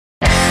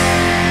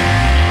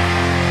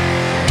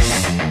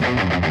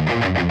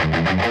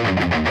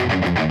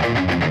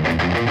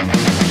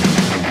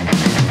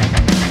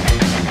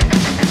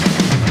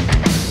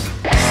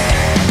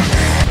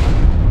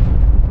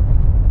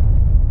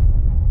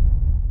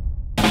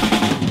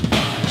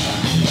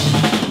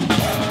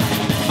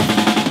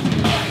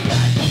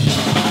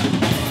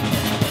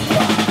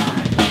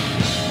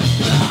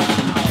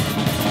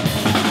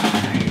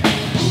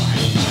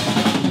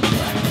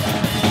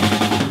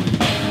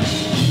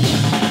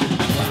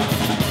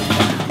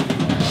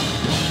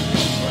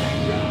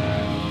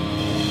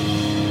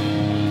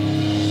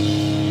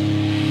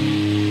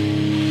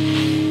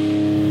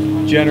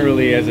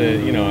generally, as a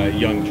a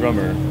young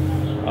drummer,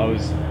 I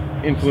was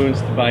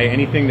influenced by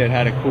anything that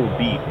had a cool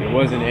beat. It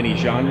wasn't any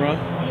genre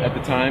at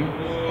the time.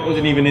 I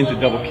wasn't even into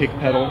double kick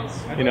pedal.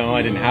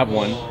 I didn't have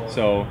one,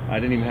 so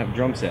I didn't even have a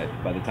drum set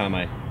by the time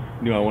I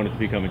knew I wanted to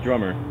become a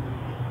drummer.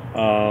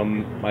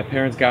 My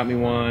parents got me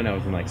one. I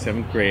was in like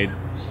 7th grade.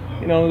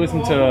 I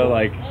listened to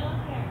like,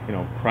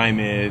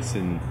 Primus,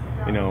 and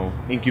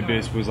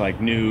Incubus was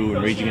like new,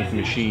 and Rage Against the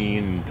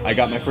Machine. And I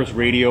got my first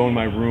radio in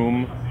my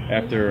room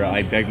after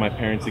I begged my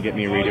parents to get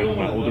me a radio.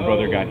 My older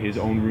brother got his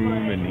own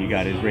room, and he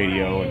got his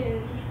radio,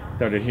 and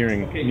started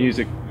hearing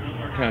music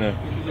kind of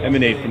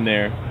emanate from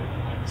there.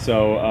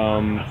 So,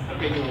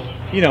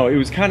 it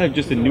was kind of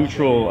just a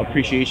neutral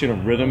appreciation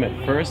of rhythm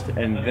at first,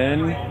 and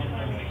then,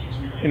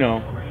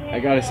 I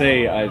gotta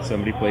say,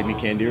 somebody played me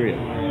Candiria.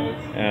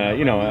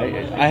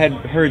 I had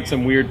heard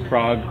some weird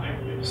prog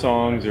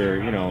songs,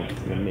 or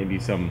maybe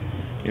some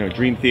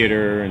Dream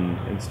Theater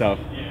and stuff,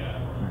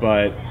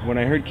 but when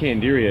I heard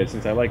Candiria,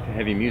 since I liked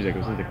heavy music, I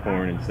was into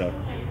Korn and stuff,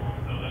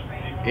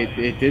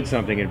 it did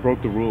something. It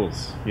broke the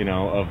rules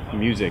of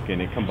music, and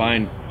it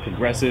combined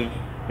progressive,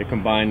 it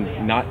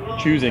combined not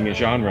choosing a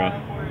genre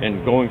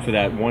and going for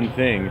that one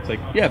thing. It's like,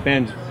 yeah,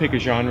 bands pick a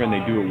genre and they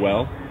do it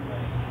well,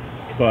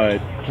 but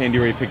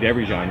Candiria picked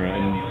every genre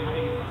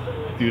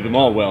and do them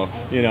all well,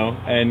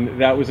 and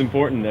that was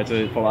important. That's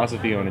a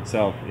philosophy in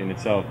itself.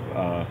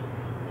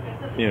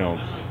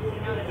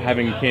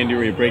 Having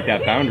Candiria break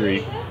that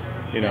boundary,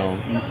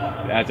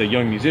 as a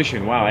young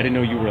musician, wow, I didn't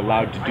know you were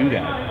allowed to do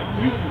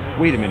that.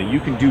 Wait a minute, you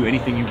can do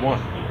anything you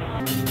want.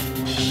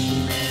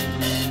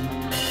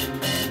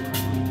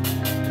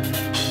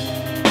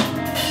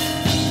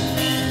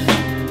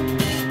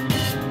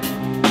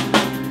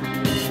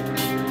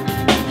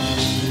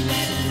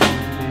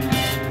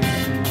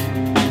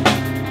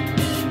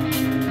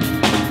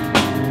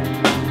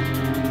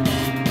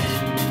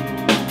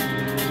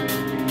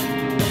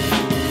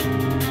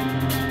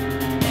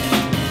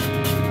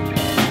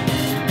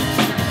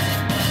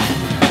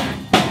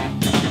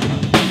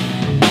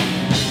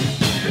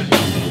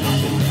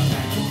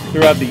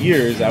 Throughout the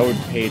years, I would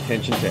pay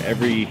attention to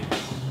every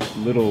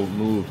little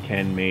move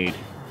Ken made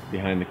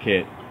behind the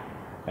kit,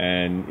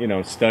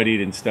 and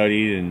studied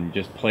and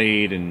just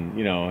played, and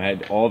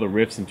had all the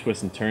riffs and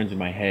twists and turns in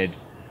my head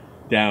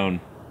down,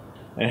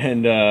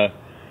 and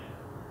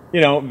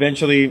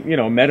eventually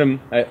met him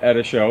at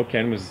a show.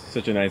 Ken was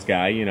such a nice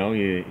guy. He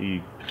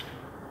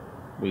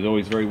was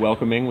always very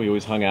welcoming. We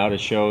always hung out at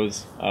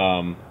shows.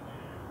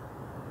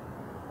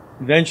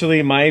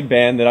 Eventually, my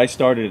band that I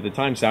started at the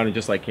time sounded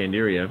just like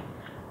Candiria.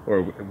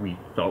 Or we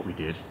thought we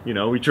did,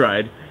 we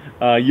tried.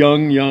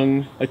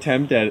 Young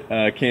attempt at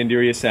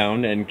Candiria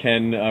sound, and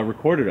Ken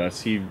recorded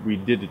us. We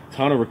did a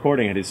ton of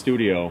recording at his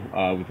studio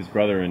with his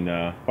brother in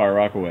Far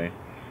Rockaway,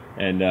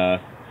 and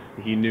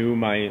he knew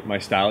my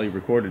style. He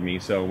recorded me.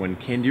 So when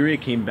Candiria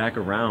came back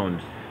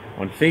around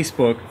on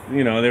Facebook,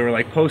 they were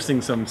like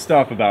posting some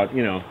stuff about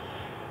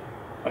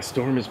a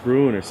storm is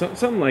brewing or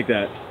something like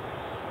that.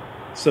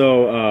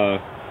 So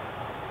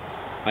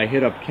I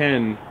hit up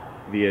Ken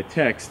via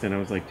text, and I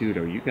was like, dude,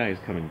 are you guys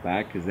coming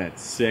back? Because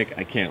that's sick.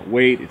 I can't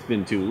wait. It's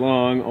been too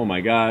long. Oh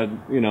my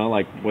god,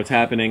 like, what's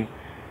happening?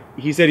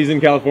 He said he's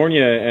in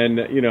California,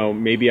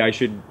 and maybe I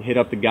should hit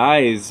up the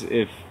guys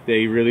if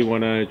they really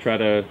want to try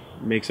to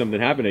make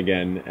something happen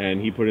again. And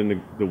he put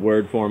in the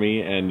word for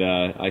me, and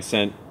I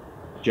sent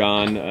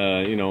John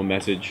a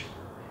message,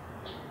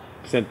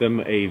 sent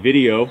them a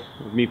video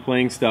of me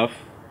playing stuff,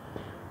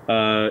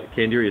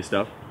 Candiria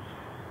stuff,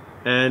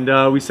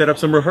 and we set up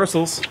some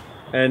rehearsals.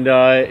 And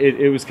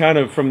it was kind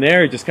of, from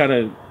there, it just kind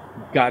of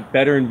got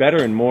better and better,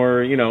 and more,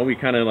 we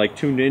kind of like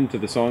tuned into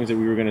the songs that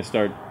we were going to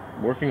start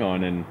working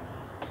on, and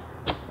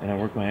I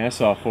worked my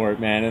ass off for it,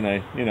 man. And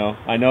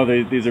I know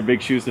that these are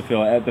big shoes to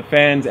fill. The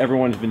fans,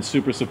 everyone's been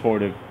super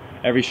supportive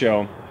every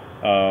show.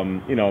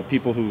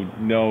 People who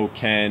know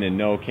Ken and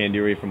know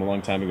Candiria from a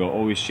long time ago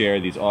always share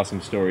these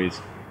awesome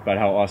stories about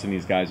how awesome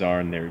these guys are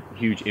and their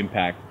huge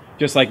impact,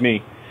 just like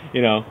me,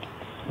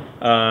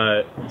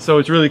 So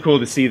it's really cool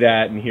to see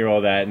that and hear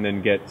all that, and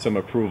then get some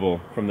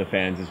approval from the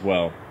fans as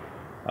well.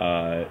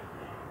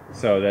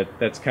 So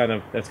that's kind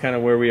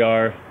of where we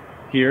are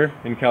here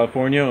in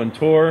California on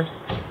tour.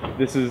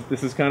 This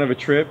is kind of a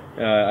trip.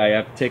 I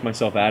have to take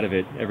myself out of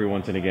it every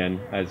once and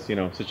again, as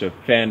such a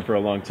fan for a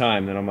long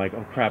time. Then I'm like,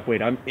 oh crap,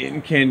 wait, I'm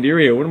in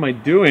Candiria. What am I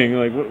doing?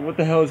 Like, what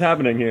the hell is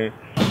happening here?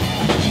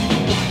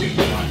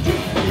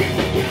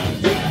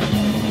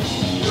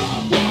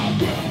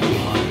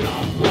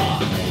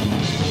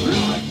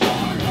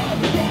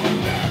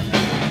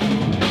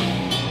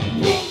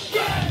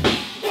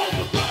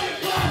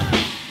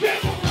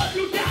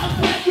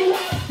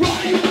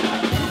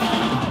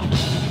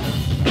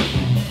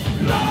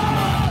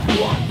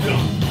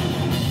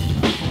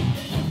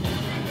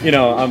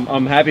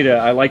 I'm happy to,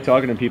 I like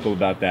talking to people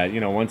about that.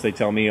 Once they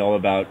tell me all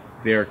about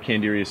their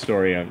Candiria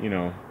story,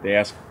 they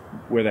ask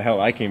where the hell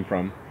I came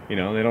from. They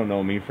don't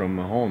know me from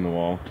a hole in the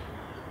wall.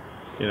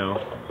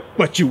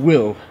 But you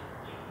will.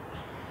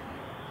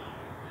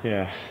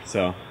 Yeah,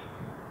 so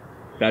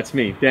that's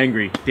me,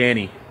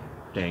 Danny.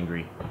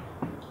 Dangry.